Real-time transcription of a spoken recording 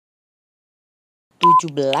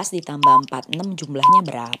17 ditambah 46 jumlahnya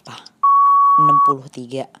berapa?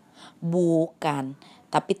 63. Bukan,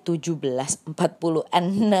 tapi 1746.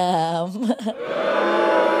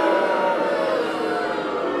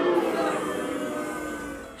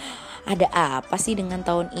 Ada apa sih dengan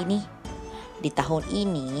tahun ini? Di tahun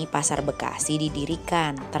ini Pasar Bekasi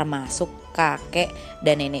didirikan, termasuk kakek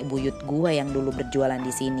dan nenek buyut gua yang dulu berjualan di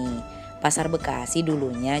sini. Pasar Bekasi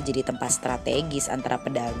dulunya jadi tempat strategis antara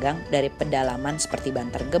pedagang dari pedalaman seperti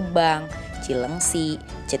Bantar Gebang, Cilengsi,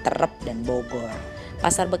 Citerep, dan Bogor.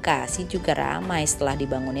 Pasar Bekasi juga ramai setelah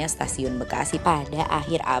dibangunnya stasiun Bekasi pada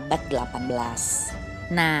akhir abad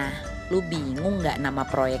 18. Nah, lu bingung gak nama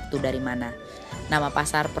proyek tuh dari mana? Nama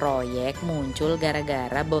Pasar Proyek muncul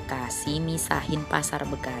gara-gara Bekasi misahin Pasar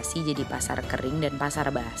Bekasi jadi pasar kering dan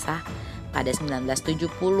pasar basah pada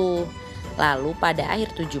 1970. Lalu pada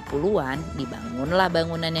akhir 70-an dibangunlah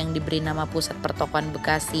bangunan yang diberi nama Pusat Pertokoan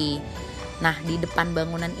Bekasi. Nah, di depan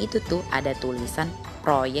bangunan itu tuh ada tulisan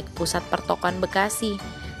Proyek Pusat Pertokoan Bekasi.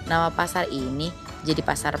 Nama pasar ini jadi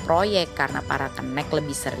Pasar Proyek karena para kenek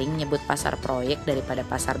lebih sering nyebut Pasar Proyek daripada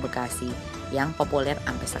Pasar Bekasi yang populer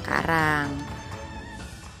sampai sekarang.